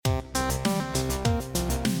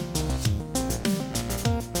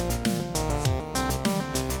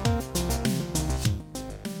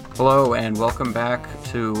Hello and welcome back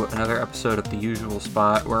to another episode of The Usual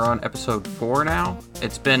Spot. We're on episode 4 now.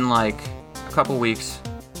 It's been like a couple weeks.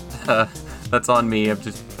 That's on me. I've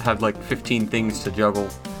just had like 15 things to juggle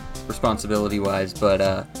responsibility-wise, but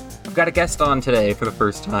I've got a guest on today for the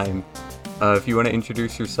first time. If you want to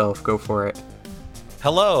introduce yourself, go for it.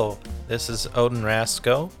 Hello, this is Odin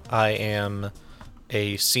Rasco. I am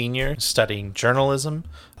a senior studying journalism.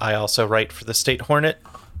 I also write for the State Hornet.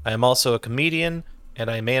 I am also a comedian, and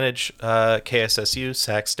I manage KSSU,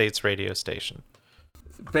 Sac State's radio station.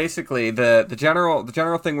 Basically, the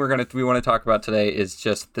general thing we want to talk about today is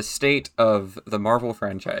just the state of the Marvel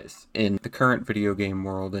franchise in the current video game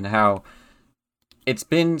world and how it's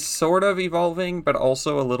been sort of evolving, but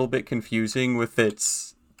also a little bit confusing with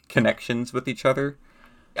its connections with each other.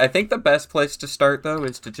 I think the best place to start, though,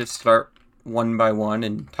 is to just start one by one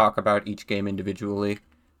and talk about each game individually,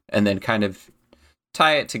 and then kind of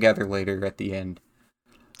tie it together later at the end.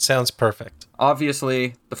 Sounds perfect.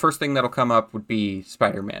 Obviously, the first thing that'll come up would be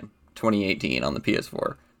Spider-Man 2018 on the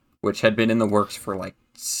PS4, which had been in the works for like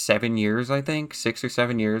 7 years, I think. 6 or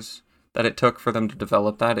 7 years that it took for them to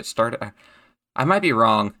develop that. It started... I might be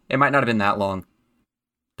wrong. It might not have been that long.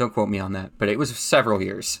 Don't quote me on that, but it was several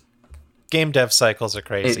years. Game dev cycles are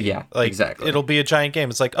crazy. Exactly. It'll be a giant game.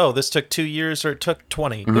 It's like, oh, this took 2 years or it took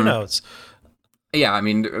 20. Mm-hmm. Who knows? Yeah, I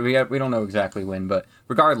mean, we don't know exactly when, but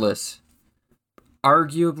regardless,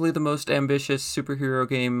 arguably the most ambitious superhero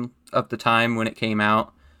game of the time when it came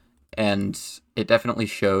out, and it definitely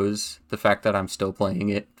shows the fact that I'm still playing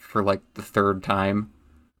it for like the third time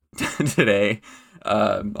today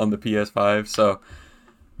on the PS5. So,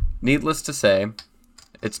 needless to say,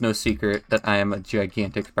 it's no secret that I am a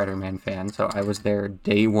gigantic Spider-Man fan, so I was there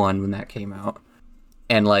day one when that came out.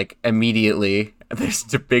 And, like, immediately, there's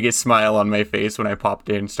the biggest smile on my face when I popped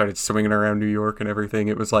in, started swinging around New York and everything.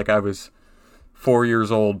 It was like I was 4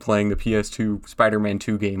 years old playing the PS2 Spider-Man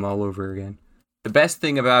 2 game all over again. The best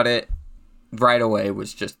thing about it right away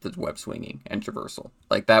was just the web swinging and traversal.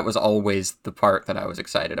 Like, that was always the part that I was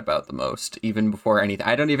excited about the most, even before anything.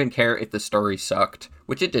 I don't even care if the story sucked,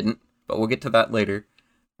 which it didn't, but we'll get to that later.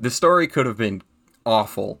 The story could have been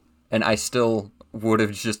awful, and I still would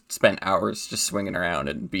have just spent hours just swinging around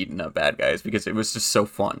and beating up bad guys because it was just so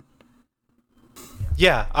fun.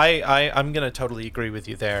 Yeah, I'm going to totally agree with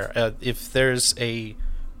you there. If there's a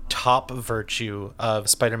top virtue of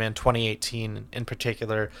Spider-Man 2018 in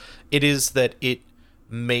particular, it is that it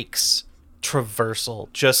makes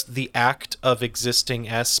traversal, just the act of existing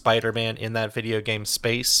as Spider-Man in that video game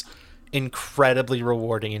space, incredibly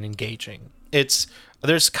rewarding and engaging.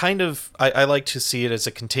 There's kind of, I like to see it as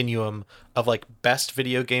a continuum of like best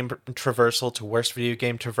video game traversal to worst video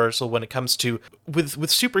game traversal when it comes to, with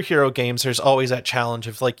superhero games, there's always that challenge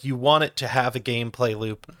of like, you want it to have a gameplay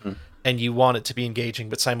loop and you want it to be engaging,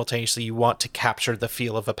 but simultaneously you want to capture the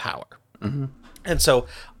feel of a power. Mm-hmm. And so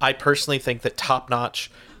I personally think that top notch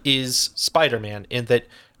is Spider-Man in that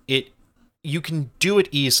you can do it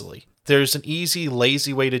easily. There's an easy,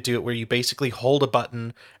 lazy way to do it where you basically hold a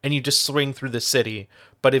button and you just swing through the city.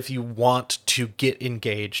 But if you want to get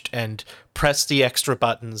engaged and press the extra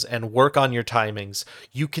buttons and work on your timings,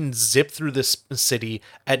 you can zip through this city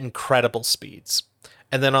at incredible speeds.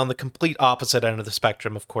 And then on the complete opposite end of the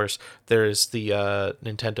spectrum, of course, there is the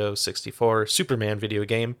Nintendo 64 Superman video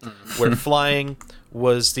game, where flying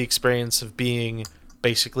was the experience of being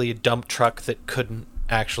basically a dump truck that couldn't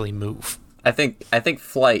actually move. I think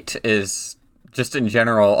flight is just in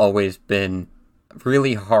general always been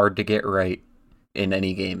really hard to get right in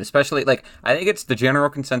any game, especially like I think it's the general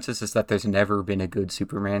consensus is that there's never been a good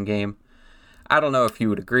Superman game. I don't know if you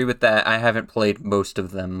would agree with that. I haven't played most of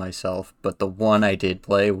them myself, but the one I did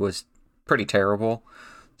play was pretty terrible.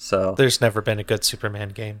 So there's never been a good Superman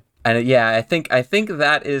game. And yeah, I think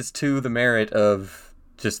that is to the merit of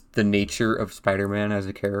just the nature of Spider-Man as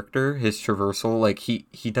a character, his traversal. Like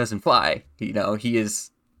he doesn't fly, he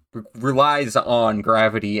relies on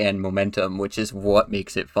gravity and momentum, which is what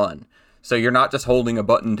makes it fun. So you're not just holding a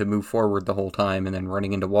button to move forward the whole time and then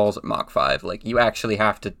running into walls at Mach 5. Like you actually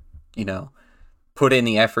have to, put in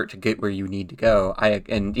the effort to get where you need to go.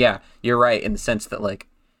 And yeah, you're right in the sense that like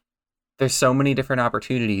there's so many different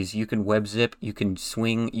opportunities. You can web zip, you can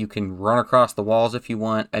swing, you can run across the walls if you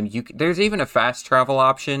want, and there's even a fast travel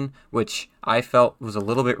option, which I felt was a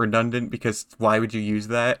little bit redundant because why would you use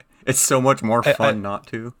that? It's so much more fun not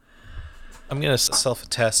to. I'm going to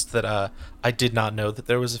self-attest that I did not know that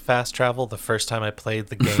there was a fast travel the first time I played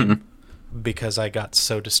the game. because I got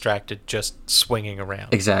so distracted just swinging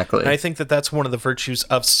around. Exactly. And I think that that's one of the virtues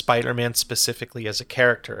of Spider-Man specifically as a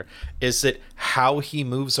character, is that how he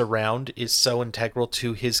moves around is so integral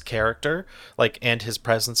to his character, like, and his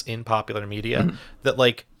presence in popular media, that,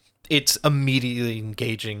 like, it's immediately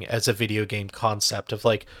engaging as a video game concept of,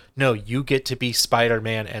 like, no, you get to be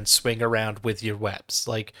Spider-Man and swing around with your webs.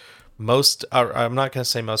 Like, I'm not going to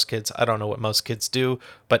say most kids, I don't know what most kids do,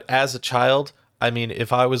 but as a child, I mean,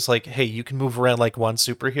 if I was like, hey, you can move around like one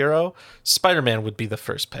superhero, Spider-Man would be the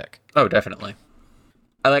first pick. Oh, definitely.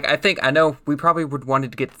 I know we probably would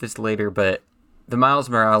wanted to get to this later, but the Miles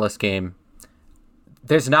Morales game,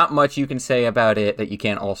 there's not much you can say about it that you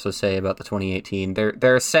can't also say about the 2018.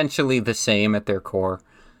 They're essentially the same at their core.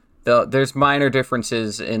 There's minor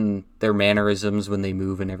differences in their mannerisms when they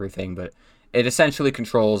move and everything, but it essentially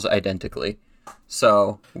controls identically.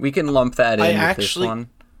 So we can lump that in with this one.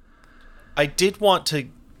 I did want to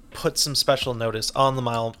put some special notice on the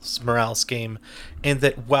Miles Morales game, in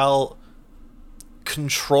that while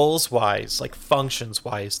controls-wise, like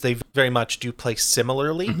functions-wise, they very much do play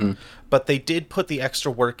similarly, but they did put the extra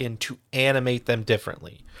work in to animate them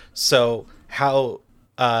differently. So how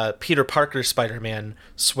Peter Parker's Spider-Man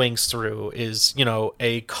swings through is, you know,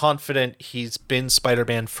 a confident, he's been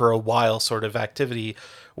Spider-Man for a while sort of activity,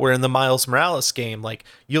 where in the Miles Morales game, like,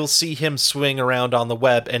 you'll see him swing around on the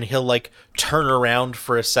web and he'll, like, turn around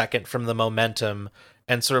for a second from the momentum,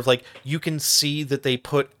 and sort of, like, you can see that they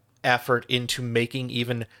put effort into making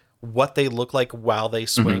even what they look like while they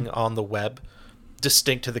swing on the web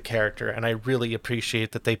distinct to the character, and I really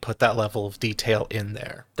appreciate that they put that level of detail in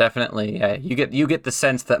there. Definitely, yeah. You get the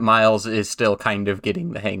sense that Miles is still kind of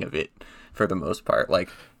getting the hang of it for the most part. Like,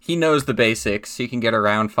 he knows the basics, he can get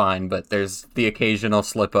around fine, but there's the occasional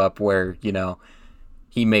slip up where, you know,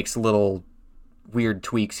 he makes little weird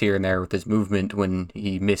tweaks here and there with his movement when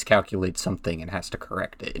he miscalculates something and has to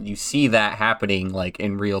correct it. And you see that happening, like,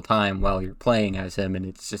 in real time while you're playing as him, and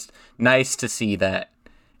it's just nice to see that,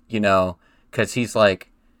 you know, because he's like,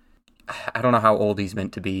 I don't know how old he's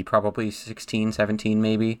meant to be, probably 16, 17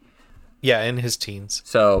 maybe. Yeah, in his teens.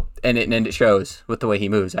 So, and it shows with the way he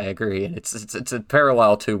moves, I agree. And it's a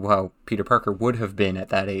parallel to how Peter Parker would have been at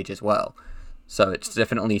that age as well. So it's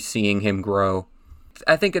definitely seeing him grow.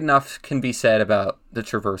 I think enough can be said about the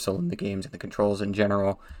traversal in the games and the controls in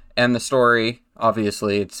general. And the story,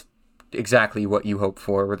 obviously, it's exactly what you hope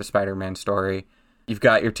for with a Spider-Man story. You've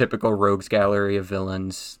got your typical rogues gallery of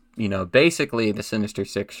villains. You know, basically the Sinister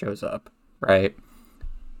Six shows up, right?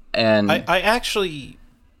 And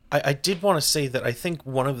I did want to say that I think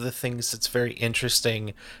one of the things that's very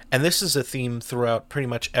interesting, and this is a theme throughout pretty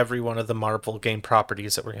much every one of the Marvel game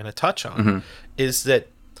properties that we're going to touch on, is that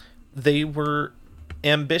they were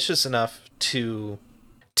ambitious enough to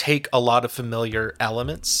take a lot of familiar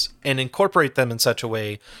elements and incorporate them in such a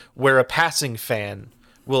way where a passing fan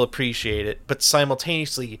will appreciate it, but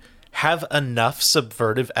simultaneously have enough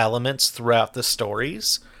subvertive elements throughout the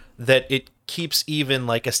stories that it keeps even,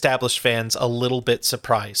 like, established fans a little bit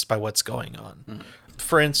surprised by what's going on.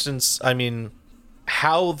 For instance, I mean,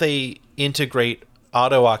 how they integrate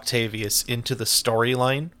Otto Octavius into the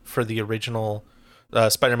storyline for the original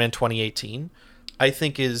Spider-Man 2018, I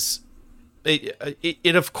think is...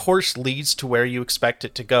 It of course leads to where you expect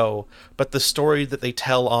it to go, but the story that they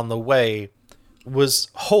tell on the way was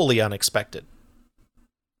wholly unexpected.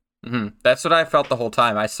 That's what I felt the whole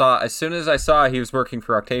time. As soon as I saw he was working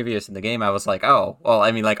for Octavius in the game, I was like, oh, well,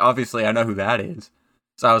 I mean, like, obviously I know who that is.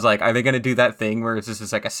 So I was like, are they going to do that thing where it's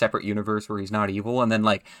just like a separate universe where he's not evil? And then,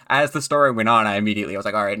 like, as the story went on, I was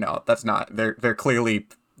like, all right, no, that's not. They're clearly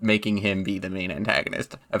making him be the main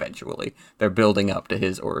antagonist eventually. They're building up to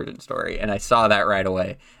his origin story. And I saw that right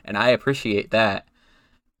away. And I appreciate that.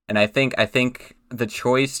 And I think the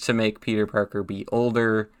choice to make Peter Parker be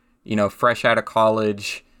older, you know, fresh out of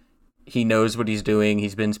college, he knows what he's doing.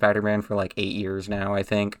 He's been Spider-Man for like 8 years now, I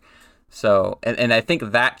think. So, and I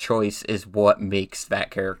think that choice is what makes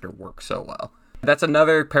that character work so well. That's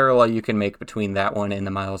another parallel you can make between that one and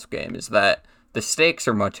the Miles game, is that the stakes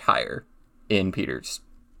are much higher in Peter's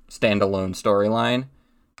standalone storyline.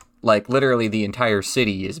 Like, literally the entire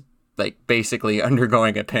city is, like, basically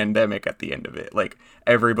undergoing a pandemic at the end of it. Like,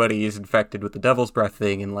 everybody is infected with the Devil's Breath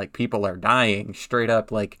thing, and, like, people are dying straight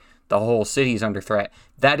up. Like, the whole city's under threat.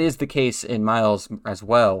 That is the case in Miles as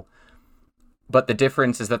well. But the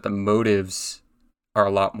difference is that the motives are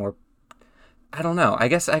a lot more... I don't know. I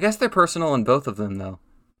guess they're personal in both of them, though.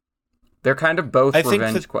 They're kind of both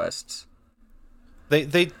revenge quests. They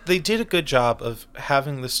did a good job of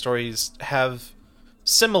having the stories have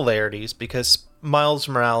similarities, because Miles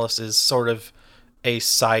Morales is sort of a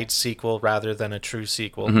side sequel rather than a true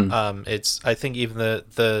sequel. It's I think even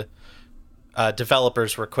the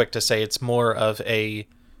developers were quick to say it's more of a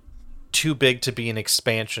too big to be an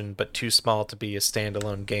expansion but too small to be a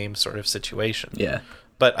standalone game sort of situation. Yeah.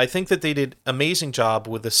 But I think that they did amazing job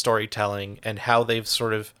with the storytelling and how they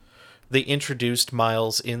introduced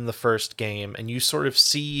Miles in the first game, and you sort of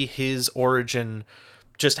see his origin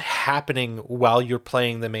just happening while you're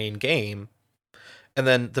playing the main game. And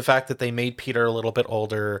then the fact that they made Peter a little bit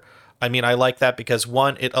older, I mean, I like that because,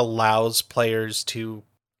 one, it allows players to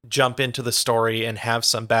jump into the story and have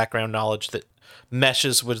some background knowledge that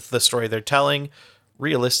meshes with the story they're telling.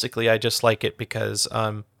 Realistically, I just like it because,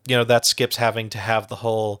 that skips having to have the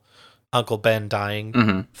whole Uncle Ben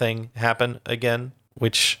dying thing happen again,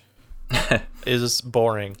 which is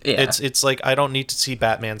boring. Yeah. It's like I don't need to see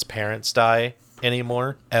Batman's parents die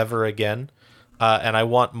anymore ever again. And I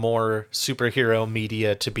want more superhero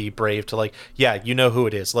media to be brave to like, yeah, you know who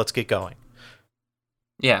it is. Let's get going.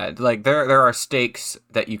 Yeah, like there are stakes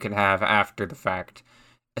that you can have after the fact,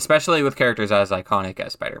 especially with characters as iconic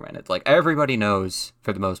as Spider-Man. It's like everybody knows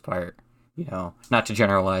for the most part, not to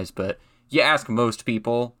generalize, but you ask most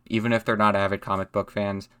people, even if they're not avid comic book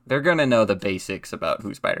fans, they're going to know the basics about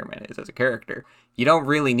who Spider-Man is as a character. You don't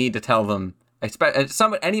really need to tell them.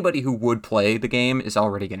 Anybody who would play the game is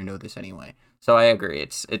already going to know this anyway. So I agree.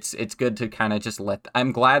 It's good to kind of just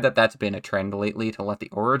I'm glad that that's been a trend lately, to let the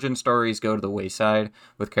origin stories go to the wayside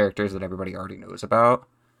with characters that everybody already knows about,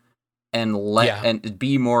 and and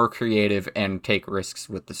be more creative and take risks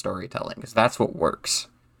with the storytelling, because that's what works.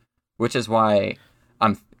 Which is why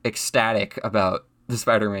I'm ecstatic about the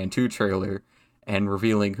Spider-Man 2 trailer and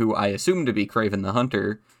revealing who I assume to be Kraven the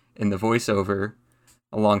Hunter in the voiceover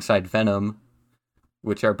alongside Venom,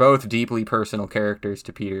 which are both deeply personal characters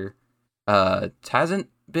to Peter. It hasn't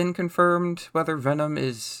been confirmed whether Venom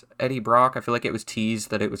is Eddie Brock. I feel like it was teased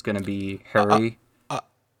that it was going to be Harry.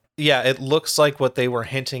 Yeah, it looks like what they were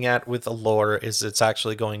hinting at with the lore is it's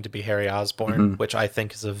actually going to be Harry Osborn, which I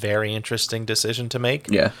think is a very interesting decision to make.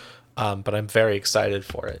 Yeah. But I'm very excited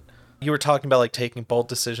for it. You were talking about like taking bold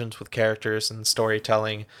decisions with characters and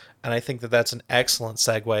storytelling, and I think that that's an excellent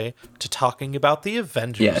segue to talking about the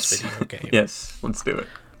Avengers video game. Yes, let's do it.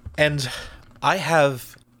 And I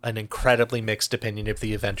have an incredibly mixed opinion of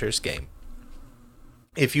the Avengers game.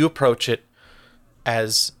 If you approach it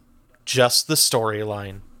as just the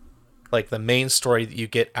storyline, like the main story that you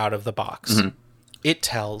get out of the box, it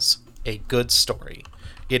tells a good story.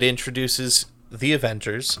 It introduces the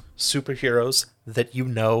Avengers, superheroes that you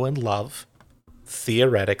know and love,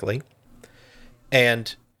 theoretically,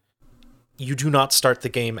 and you do not start the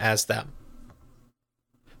game as them.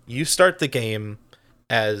 You start the game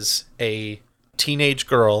as a teenage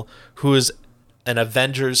girl who is an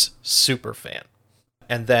Avengers superfan.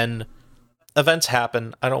 And then events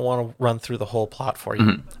happen. I don't want to run through the whole plot for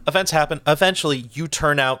you. Events happen. Eventually, you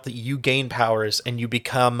turn out that you gain powers and you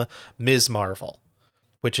become Ms. Marvel,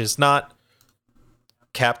 which is not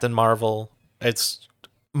Captain Marvel.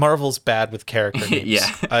 Marvel's bad with character names.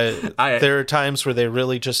 There are times where they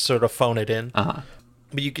really just sort of phone it in. But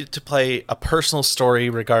you get to play a personal story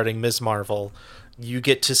regarding Ms. Marvel. You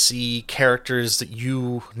get to see characters that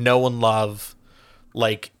you know and love,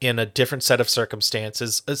 like in a different set of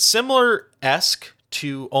circumstances. A similar-esque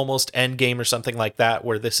to almost Endgame or something like that,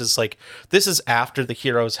 where this is after the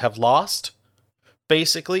heroes have lost,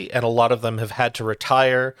 basically, and a lot of them have had to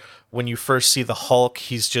retire. When you first see the Hulk,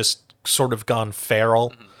 he's just sort of gone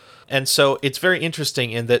feral. And so it's very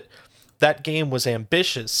interesting in that game was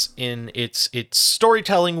ambitious in its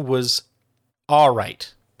storytelling was all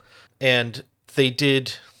right. And they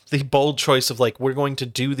did the bold choice of like, we're going to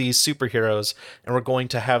do these superheroes and we're going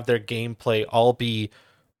to have their gameplay all be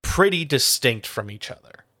pretty distinct from each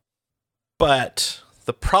other. But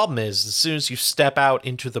the problem is, as soon as you step out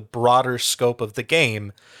into the broader scope of the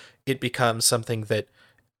game, it becomes something that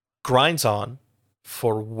grinds on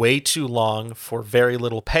for way too long for very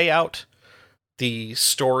little payout. The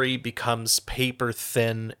story becomes paper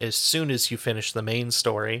thin as soon as you finish the main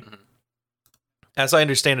story. As I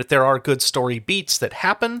understand it, there are good story beats that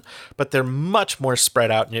happen, but they're much more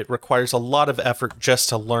spread out, and it requires a lot of effort just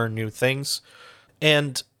to learn new things.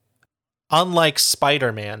 And unlike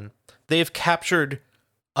Spider-Man, they've captured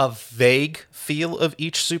a vague feel of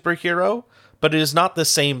each superhero, but it is not the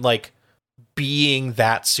same, like, being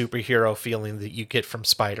that superhero feeling that you get from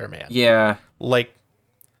Spider-Man. Yeah. Like,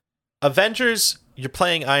 Avengers, you're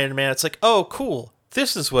playing Iron Man, it's like, oh, cool.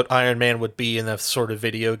 This is what Iron Man would be in a sort of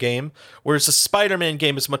video game. Whereas a Spider-Man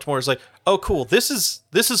game is much more like, oh, cool. This is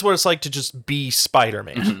what it's like to just be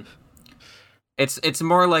Spider-Man. It's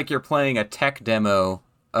more like you're playing a tech demo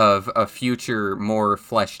of a future, more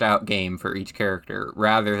fleshed out game for each character,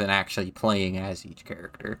 rather than actually playing as each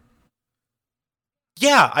character.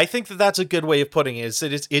 Yeah, I think that that's a good way of putting it. Is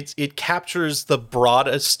that it captures the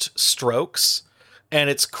broadest strokes, and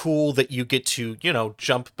it's cool that you get to,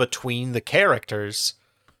 jump between the characters,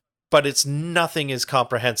 but it's nothing as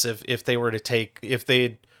comprehensive if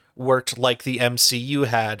they'd worked like the MCU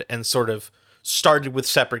had and sort of started with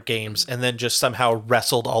separate games and then just somehow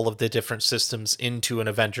wrestled all of the different systems into an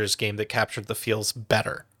Avengers game that captured the feels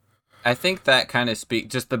better. I think that kind of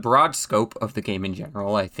just the broad scope of the game in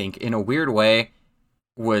general, I think, in a weird way,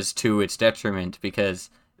 was to its detriment,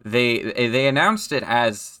 because they announced it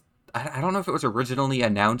as, I don't know if it was originally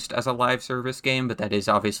announced as a live service game, but that is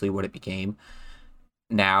obviously what it became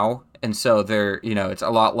now. And so it's a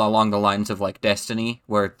lot along the lines of like Destiny,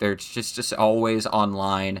 where they're just always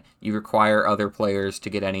online. You require other players to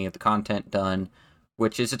get any of the content done,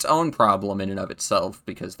 which is its own problem in and of itself,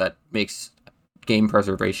 because that makes game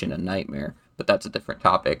preservation a nightmare. But that's a different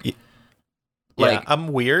topic. Yeah, I'm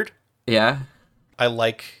weird. Yeah. I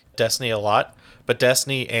like Destiny a lot, but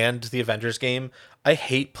Destiny and the Avengers game, I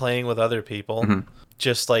hate playing with other people. Mm-hmm.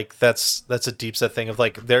 Just like that's a deep set thing of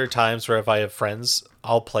like, there are times where if I have friends,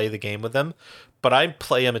 I'll play the game with them, but I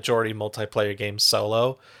play a majority multiplayer game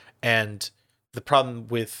solo. And the problem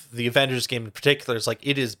with the Avengers game in particular is like,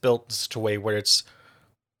 it is built in such a way where it's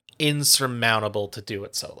insurmountable to do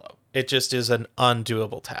it solo. It just is an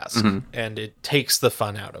undoable task, and it takes the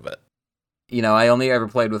fun out of it. I only ever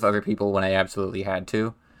played with other people when I absolutely had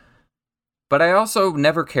to. But I also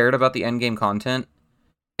never cared about the endgame content.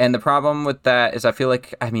 And the problem with that is I feel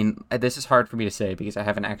like, this is hard for me to say because I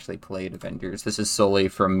haven't actually played Avengers. This is solely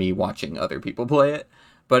from me watching other people play it.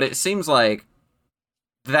 But it seems like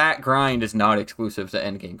that grind is not exclusive to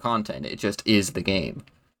endgame content. It just is the game.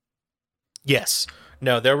 Yes.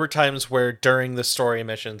 No, there were times where during the story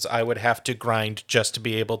missions, I would have to grind just to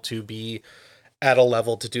be able to be at a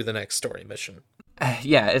level to do the next story mission.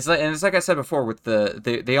 Yeah, it's like I said before, with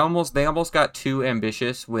they almost got too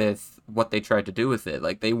ambitious with what they tried to do with it.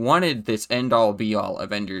 Like, they wanted this end all be all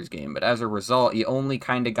Avengers game, but as a result, you only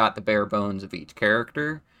kind of got the bare bones of each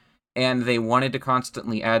character, and they wanted to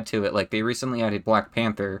constantly add to it. Like, they recently added Black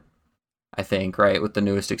Panther, I think, right, with the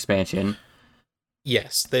newest expansion.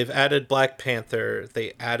 Yes, they've added Black Panther.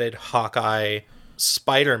 They added Hawkeye.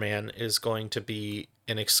 Spider-Man is going to be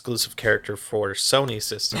an exclusive character for Sony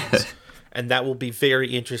systems. And that will be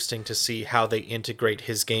very interesting to see how they integrate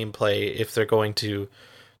his gameplay, if they're going to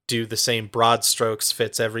do the same broad strokes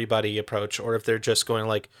fits everybody approach, or if they're just going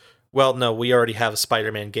like, well, no, we already have a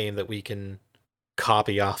Spider-Man game that we can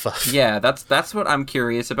copy off of. Yeah, that's what I'm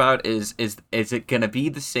curious about, is it going to be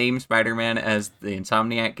the same Spider-Man as the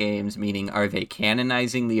Insomniac games, meaning are they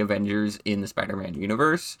canonizing the Avengers in the Spider-Man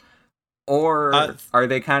universe? Or are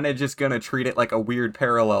they kind of just going to treat it like a weird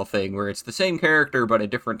parallel thing where it's the same character but a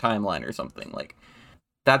different timeline or something? Like,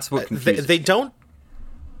 that's what confuses me.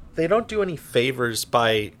 They don't do any favors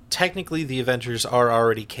by, technically the Avengers are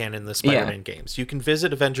already canon in the Spider-Man games. You can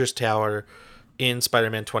visit Avengers Tower in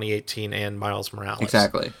Spider-Man 2018 and Miles Morales.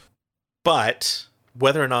 Exactly. But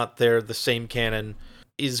whether or not they're the same canon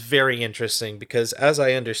is very interesting, because as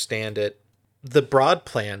I understand it, the broad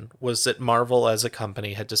plan was that Marvel as a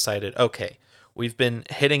company had decided, okay, we've been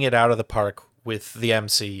hitting it out of the park with the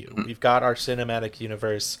MCU. We've got our cinematic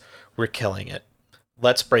universe. We're killing it.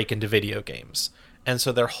 Let's break into video games. And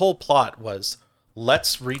so their whole plot was,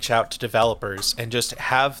 let's reach out to developers and just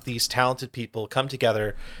have these talented people come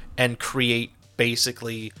together and create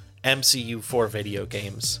basically MCU for video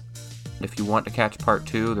games. If you want to catch part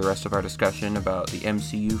 2, the rest of our discussion about the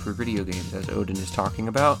MCU for video games, as Odin is talking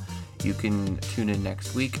about, you can tune in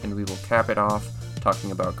next week, and we will cap it off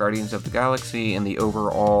talking about Guardians of the Galaxy and the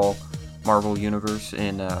overall Marvel Universe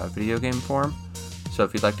in video game form. So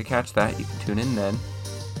if you'd like to catch that, you can tune in then.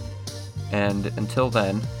 And until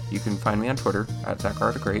then, you can find me on Twitter at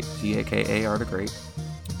ZachArttheGreat,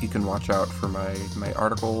 ZAKARttheGreat. You can watch out for my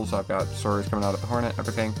articles. I've got stories coming out at the Hornet,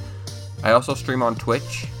 everything. I also stream on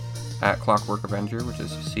Twitch at Clockwork Avenger, which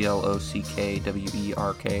is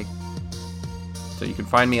CLOCKWERK. So you can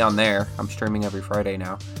find me on there. I'm streaming every Friday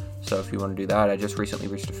now. So if you want to do that, I just recently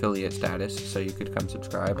reached affiliate status, so you could come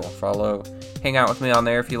subscribe or follow. Hang out with me on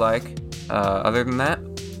there if you like. Other than that,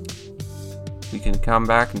 we can come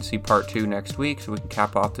back and see part 2 next week, so we can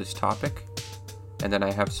cap off this topic. And then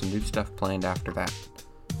I have some new stuff planned after that.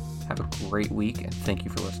 Have a great week, and thank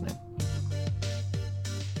you for listening.